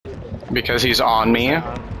Because he's on me.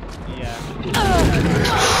 Yeah.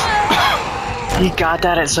 He got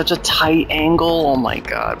that at such a tight angle. Oh my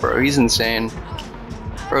god, bro. He's insane.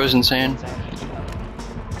 Bro's insane.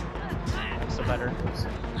 I'm still better.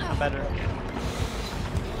 I'm better.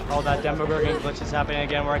 Oh, that Demogorgon glitch is happening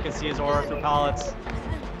again where I can see his aura through pallets.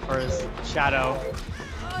 Or his shadow.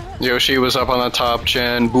 Yoshi was up on the top,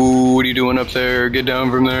 Jen. Boo, what are you doing up there? Get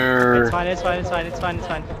down from there. It's fine, it's fine, it's fine, it's fine, it's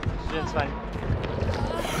fine. It's fine.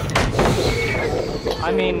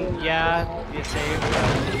 I mean, yeah, you saved,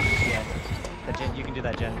 yeah. The Jen, you can do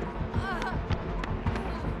that, Jen.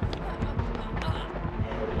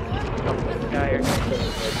 Go, get out here.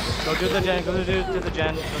 Go do the Jen, go do the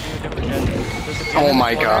Jen, go do a different Jen. There's a Jen Oh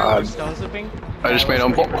my god. Stone slipping. I just made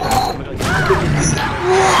him pull. What?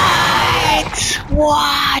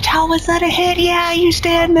 What? How was that a hit? Yeah, you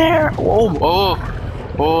stand there. Whoa, oh,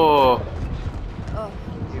 oh.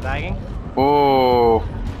 Is he lagging? Oh.